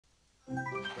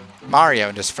Mario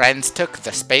and his friends took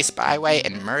the Space Byway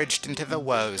and merged into the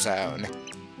Woe Zone.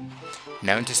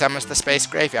 Known to some as the Space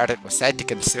Graveyard, it was said to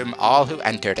consume all who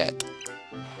entered it.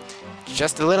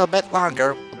 "Just a little bit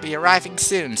longer, we'll be arriving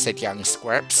soon," said young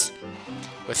Squirps.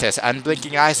 With his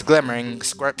unblinking eyes glimmering,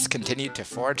 Squirps continued to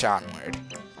forge onward.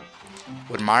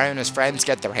 Would Mario and his friends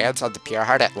get their hands on the Pure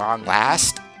Heart at long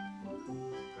last?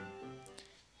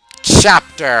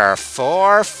 Chapter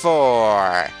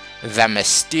 4-4, The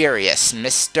Mysterious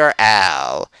Mr.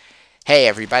 L. Hey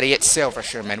everybody, it's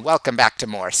Silvershroom, and welcome back to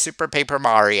more Super Paper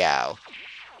Mario.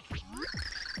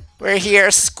 We're here,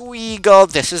 Squeagle.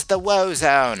 This is the Woe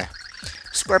Zone.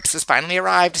 Squirps has finally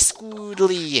arrived,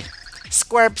 Squoodly.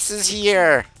 Squirps is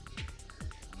here.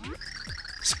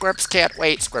 Squirps can't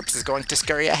wait. Squirps is going to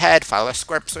scurry ahead. Follow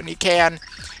Squirps when you can.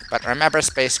 But remember,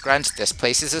 Space Grunts, this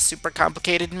place is a super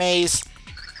complicated maze.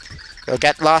 You'll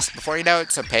get lost before you know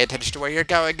it, so pay attention to where you're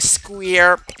going,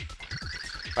 Squirp.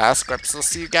 Well, Squirps will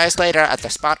see you guys later at the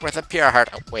spot where the Pure Heart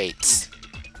awaits.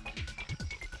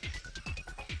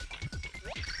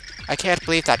 I can't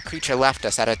believe that creature left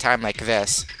us at a time like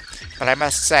this. But I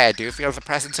must say, I do feel the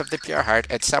presence of the Pure Heart.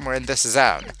 It's somewhere in this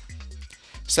zone.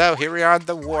 So, here we are in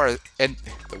the Woe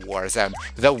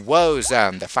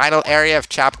Zone, the final area of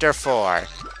Chapter 4.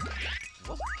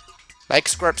 Like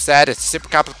Squirp said, it's a super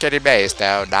complicated maze,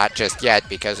 though not just yet,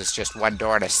 because it's just one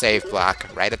door and a save block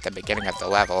right at the beginning of the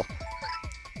level.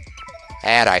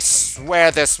 And I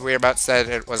swear this Wiimote said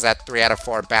it was at 3 out of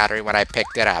 4 battery when I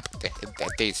picked it up.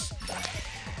 These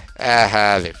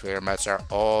Wiimotes are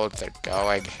old, they're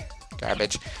going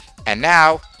garbage. And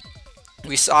now,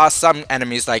 we saw some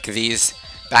enemies like these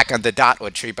back on the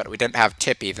Dotwood tree, but we didn't have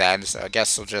Tippy then, so I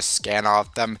guess we'll just scan all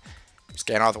of them.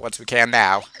 Scan all the ones we can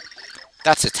now.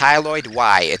 That's a Tyloid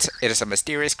Y. It is a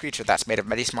mysterious creature that's made of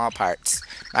many small parts.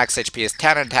 Max HP is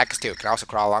 10 and attack is 2. It can also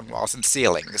crawl along walls and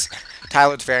ceilings.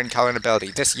 Tyloids vary in color and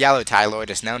ability. This yellow Tyloid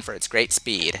is known for its great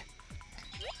speed.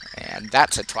 And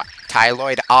that's a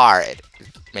Tyloid R. It is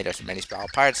made of many small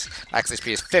parts. Max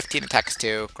HP is 15, attack is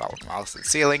 2, crawl along walls and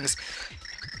ceilings.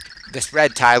 This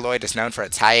red Tyloid is known for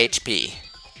its high HP.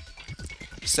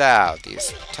 So,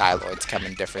 these Tyloids come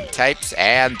in different types,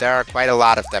 and there are quite a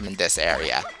lot of them in this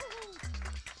area.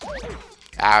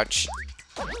 Ouch.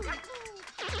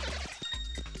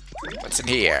 What's in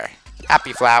here?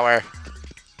 Happy Flower.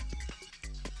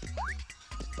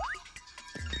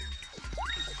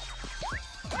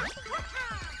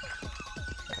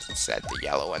 As I said, the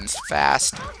yellow one's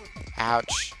fast.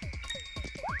 Ouch.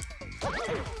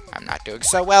 I'm not doing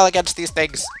so well against these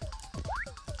things.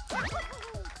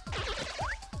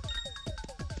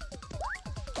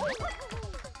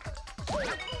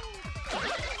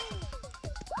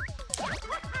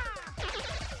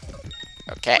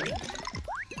 Okay.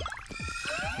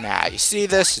 Now, you see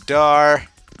this door?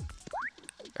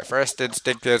 Your first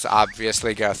instinct is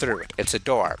obviously go through it. It's a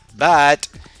door. But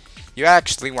you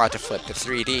actually want to flip to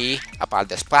 3D up on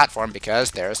this platform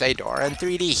because there's a door in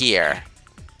 3D here.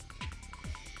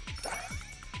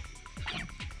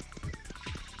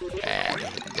 And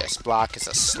this block is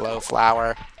a slow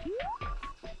flower.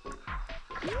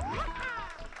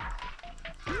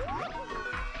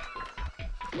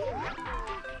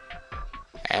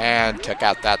 And took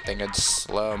out that thing in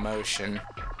slow motion.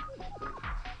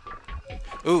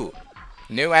 Ooh,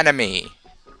 new enemy.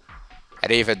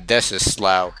 And even this is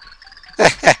slow.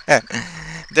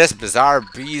 This bizarre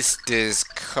beast is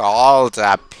called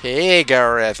a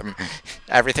Pigarism.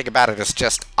 Everything about it is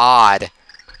just odd.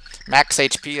 Max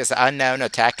HP is unknown,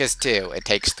 attack is 2. It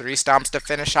takes 3 stomps to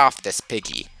finish off this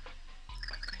piggy.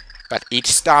 But each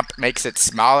stomp makes it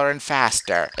smaller and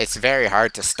faster. It's very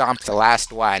hard to stomp the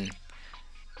last one.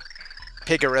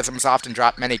 Pigarisms often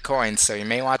drop many coins, so you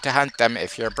may want to hunt them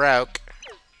if you're broke.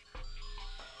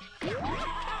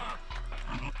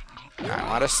 I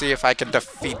want to see if I can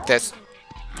defeat this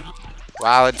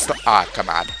while it's... Oh, come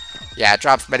on. Yeah, it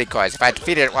drops many coins. If I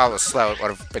defeated it while it was slow, it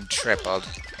would have been tripled.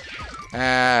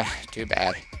 Too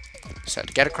bad. So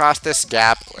to get across this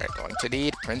gap, we're going to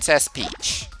need Princess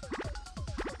Peach.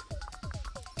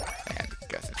 And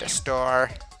go through this door.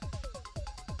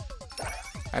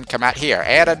 And come out here.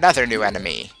 And another new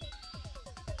enemy.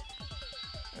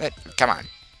 Come on.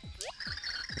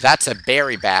 That's a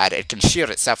berry bat. It can shield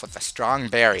itself with a strong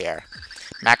barrier.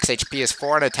 Max HP is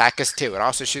 4 and attack is 2. It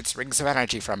also shoots rings of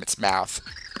energy from its mouth.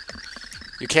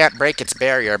 You can't break its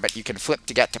barrier, but you can flip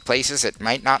to get to places it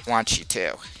might not want you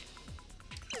to.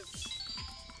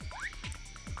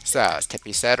 So, as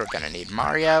Tippy said, we're going to need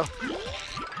Mario.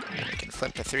 And we can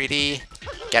flip to 3D,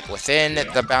 get within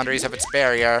the boundaries of its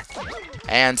barrier,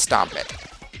 and stomp it.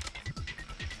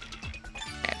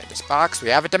 And this box, we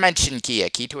have a dimension key, a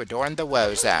key to adorn the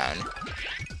woe zone.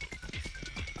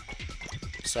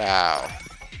 So, now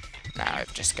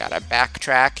I've just got to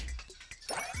backtrack.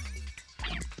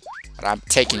 But I'm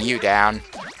taking you down.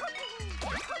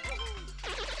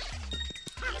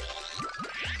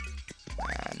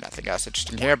 Nothing else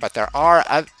interesting here, but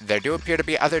there do appear to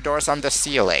be other doors on the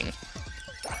ceiling.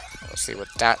 We'll see what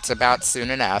that's about soon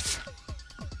enough.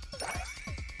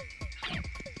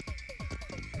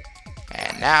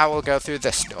 And now we'll go through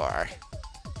this door.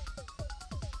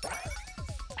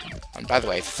 And by the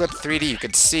way, flip 3D, you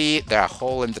can see the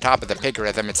hole in the top of the pig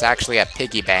rhythm. It's actually a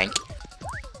piggy bank.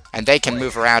 And they can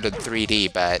move around in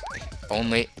 3D, but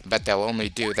they'll only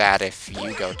do that if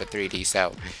you go to 3D,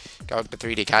 so going to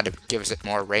 3D kind of gives it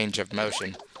more range of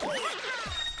motion.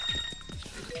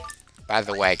 By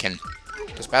the way,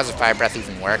 does Pacifier Breath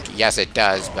even work? Yes, it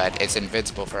does, but it's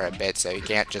invincible for a bit, so you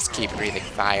can't just keep breathing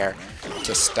fire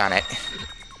to stun it.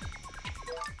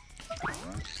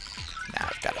 Now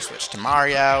I've got to switch to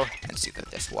Mario and see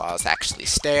that this wall is actually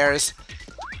stairs.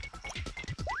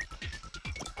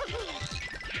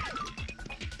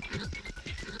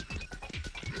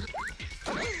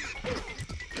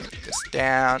 This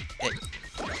down.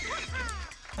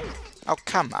 Oh,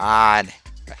 come on.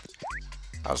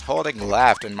 I was holding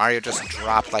left and Mario just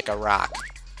dropped like a rock.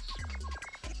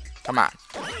 Come on.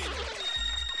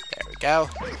 There we go.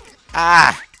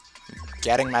 Ah!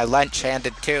 Getting my lunch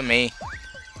handed to me.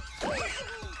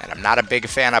 And I'm not a big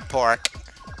fan of pork.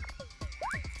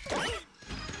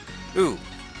 Ooh,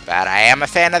 but I am a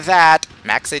fan of that.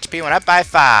 Max HP went up by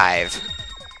 5.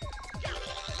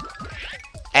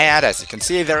 And as you can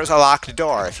see, there is a locked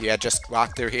door. If you had just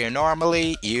walked through here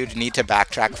normally, you'd need to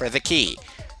backtrack for the key.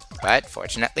 But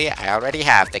fortunately, I already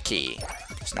have the key.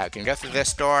 So now we can go through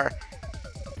this door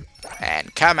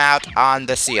and come out on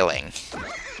the ceiling.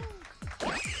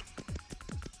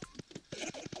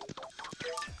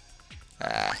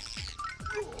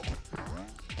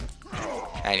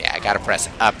 And yeah, I gotta press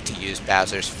up to use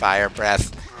Bowser's Fire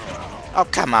Breath. Oh,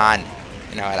 come on.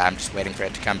 You know what, I'm just waiting for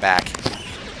it to come back.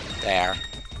 There.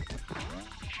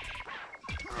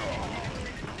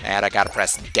 And I gotta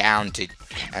press down to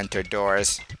enter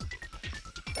doors.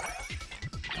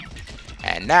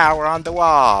 And now we're on the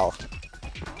wall.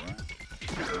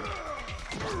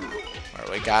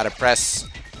 Where we gotta press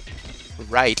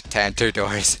right to enter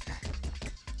doors.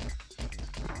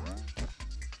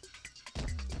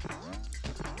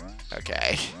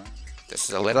 Okay. This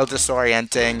is a little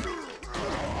disorienting.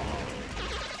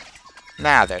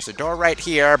 Now, there's a door right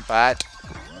here, but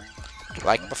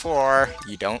like before,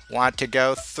 you don't want to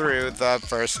go through the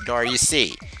first door you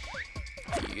see.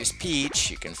 If you use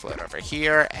Peach, you can float over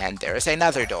here, and there is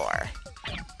another door.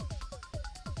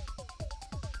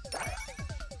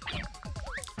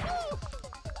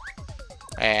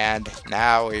 And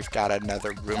now we've got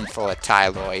another room full of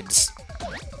Tyloids.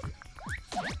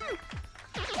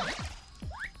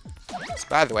 So,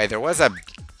 by the way,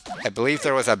 I believe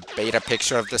there was a beta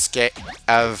picture of this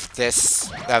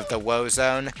of the Woe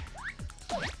Zone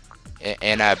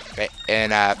in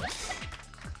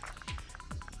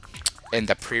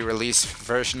the pre-release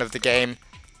version of the game.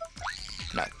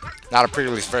 No, not a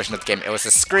pre-release version of the game. It was a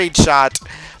screenshot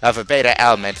of a beta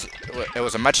element. It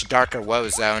was a much darker Woe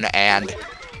Zone, and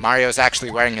Mario's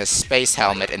actually wearing his space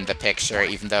helmet in the picture,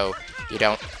 even though you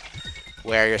don't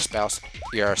wear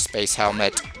your space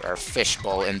helmet or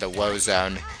fishbowl in the Woe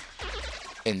Zone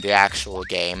in the actual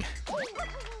game.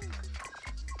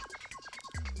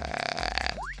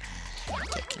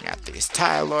 Taking out these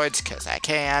Tyloids because I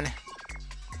can.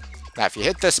 Now, if you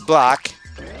hit this block,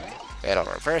 it'll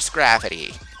reverse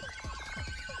gravity.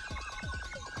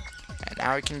 And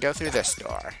now we can go through this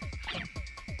door.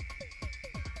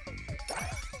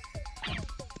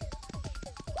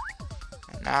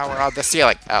 And now we're on the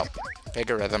ceiling. Oh,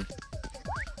 bigger rhythm.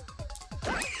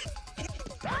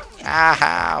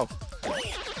 Ow!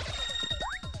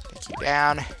 Take you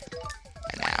down.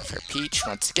 And now for Peach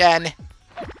once again.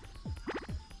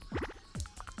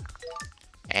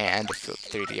 And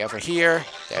 3D over here,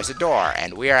 there's a door,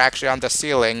 and we are actually on the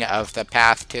ceiling of the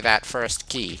path to that first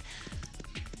key.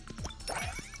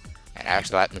 And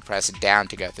actually let me press down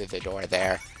to go through the door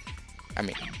there. I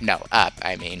mean, no, up,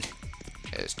 I mean.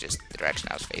 It was just the direction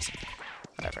I was facing.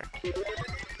 Whatever.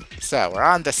 So, we're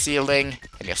on the ceiling,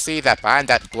 and you'll see that behind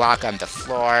that block on the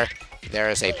floor, there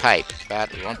is a pipe.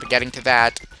 But we won't be getting to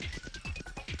that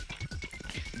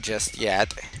just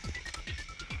yet.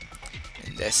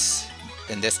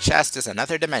 In this chest is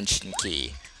another dimension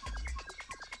key.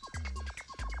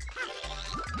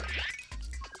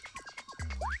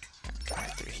 Going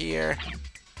through here.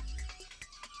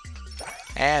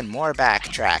 And more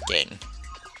backtracking.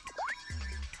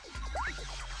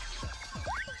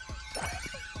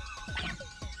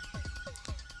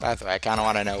 By the way, I kind of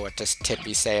want to know what does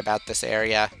Tippy say about this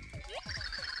area.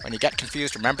 When you get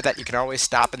confused, remember that you can always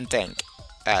stop and think.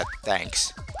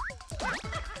 Thanks.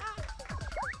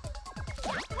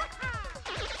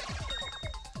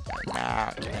 And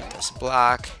now, get this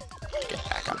block, get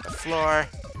back on the floor,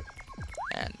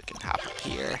 and we can hop up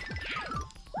here.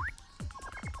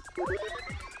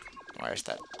 Where's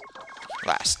that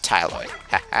last Tyloid?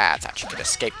 Haha, I thought you could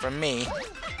escape from me.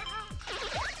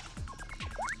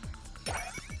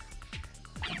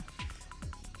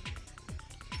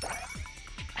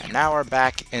 And now we're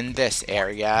back in this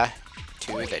area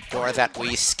to the door that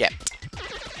we skipped.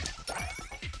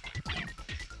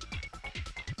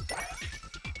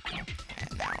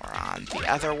 And now we're on the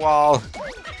other wall.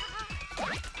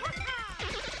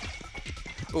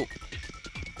 Ooh.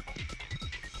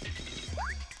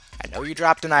 I know you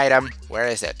dropped an item. Where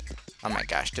is it? Oh my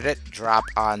gosh, did it drop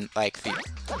on, like, the...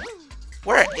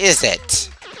 Where is it?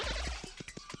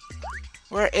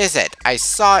 Where is it? I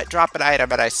saw it drop an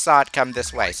item, and I saw it come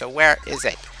this way. So where is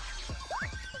it?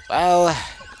 Well,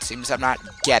 it seems I'm not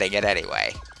getting it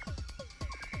anyway.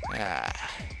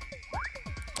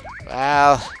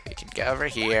 Well, we can go over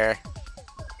here.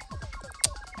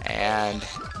 And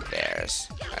there's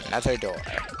another door.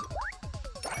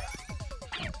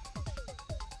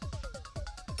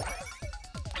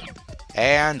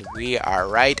 And we are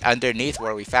right underneath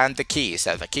where we found the key.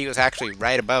 So the key was actually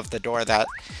right above the door that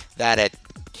it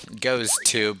goes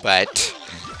to, but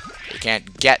you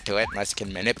can't get to it unless you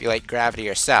can manipulate gravity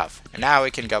yourself. And now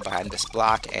we can go behind this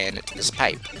block and into this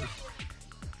pipe.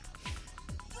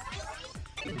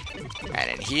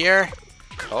 And in here,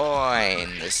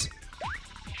 coins.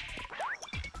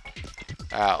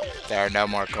 Oh, there are no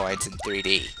more coins in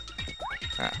 3D.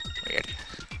 Huh, weird.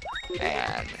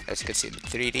 And as you can see in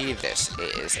 3D, this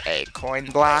is a coin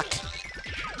block.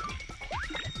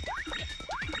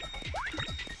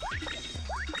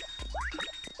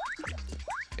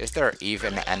 Is there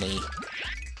even any...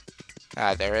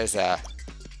 there is a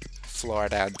floor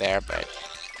down there, but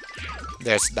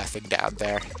there's nothing down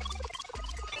there.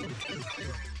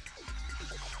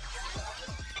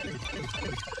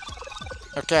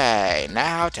 Okay,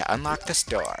 now to unlock this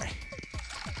door.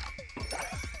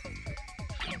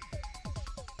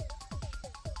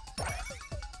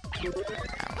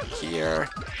 Now here,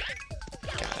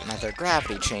 got another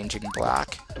gravity changing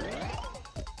block.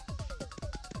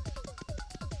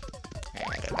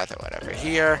 And another one over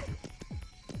here.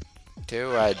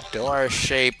 To a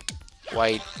door-shaped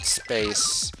white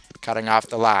space cutting off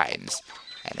the lines.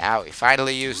 And now we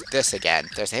finally use this again.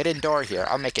 There's a hidden door here.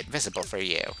 I'll make it visible for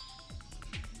you.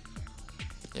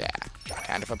 Yeah,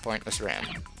 kind of a pointless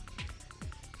room.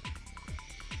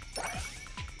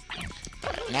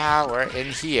 But now we're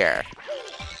in here.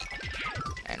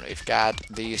 And we've got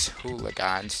these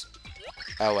hooligans.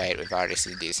 Oh wait, we've already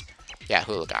seen these. Yeah,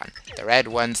 hooligan. The red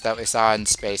ones that we saw in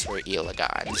space were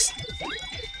eeligans.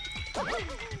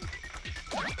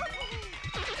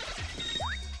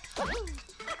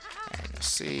 And you'll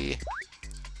see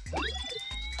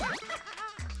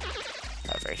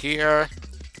over here,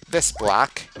 this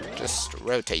block just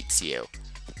rotates you.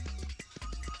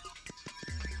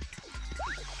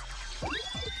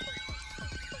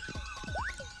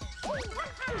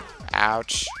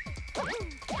 Ouch.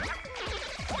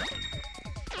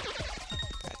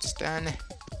 That's done.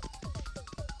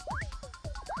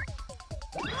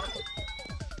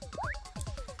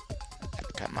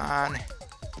 Come on.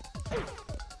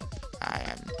 I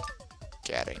am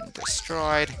getting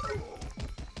destroyed.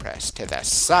 Press to the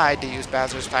side to use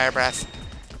Bowser's Fire Breath.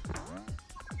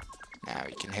 Now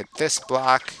we can hit this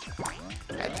block.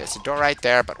 And there's a door right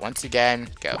there, but once again,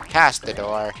 go past the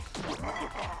door.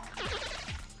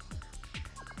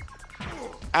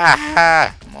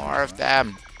 Aha! More of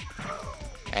them.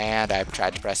 And I've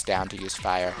tried to press down to use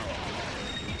fire.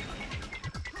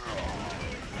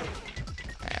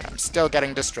 And I'm still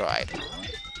getting destroyed.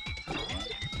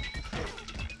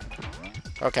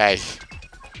 Okay.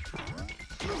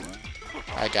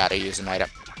 I gotta use an item.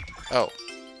 Oh.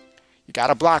 You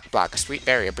got a block. A sweet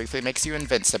barrier briefly makes you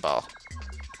invincible.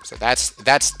 So that's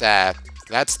the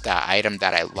item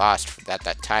that I lost that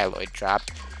Tyloid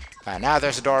dropped. Now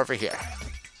there's a door over here.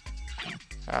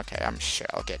 Okay, I'm sure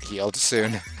I'll get healed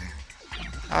soon.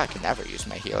 Oh, I can never use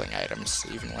my healing items,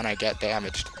 even when I get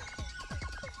damaged.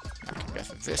 I can go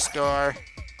through this door.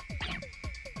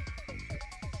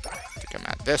 To come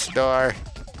out this door.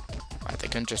 Why they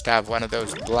couldn't just have one of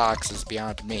those blocks is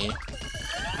beyond me.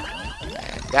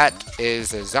 And that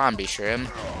is a zombie shroom.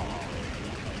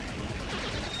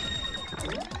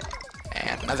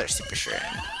 another super shroom.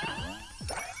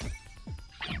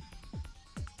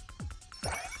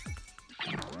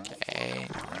 Okay,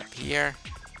 now we're up here.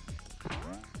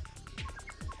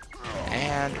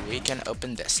 And we can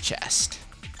open this chest.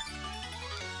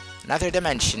 Another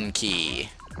dimension key.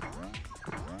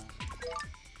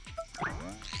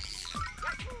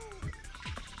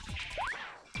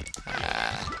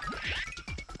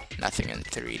 Nothing in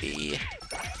 3D.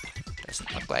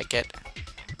 Doesn't look like it.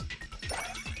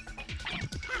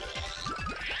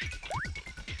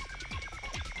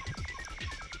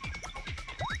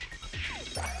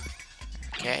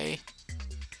 Okay.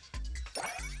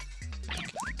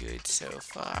 Looking good so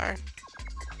far.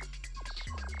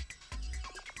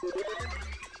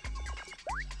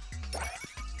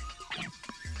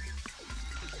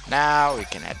 Now we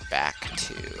can head back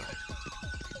to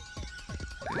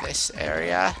this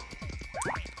area.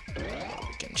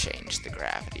 We can change the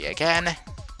gravity again.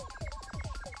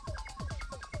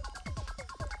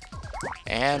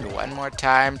 And one more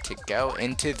time to go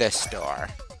into this door.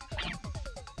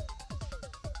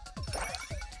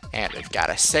 And we've got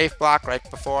a safe block right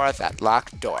before that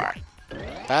locked door.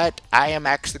 But I am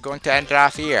actually going to end it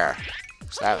off here.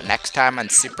 So next time on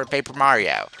Super Paper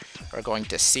Mario, we're going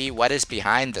to see what is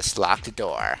behind this locked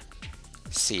door.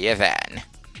 See you then.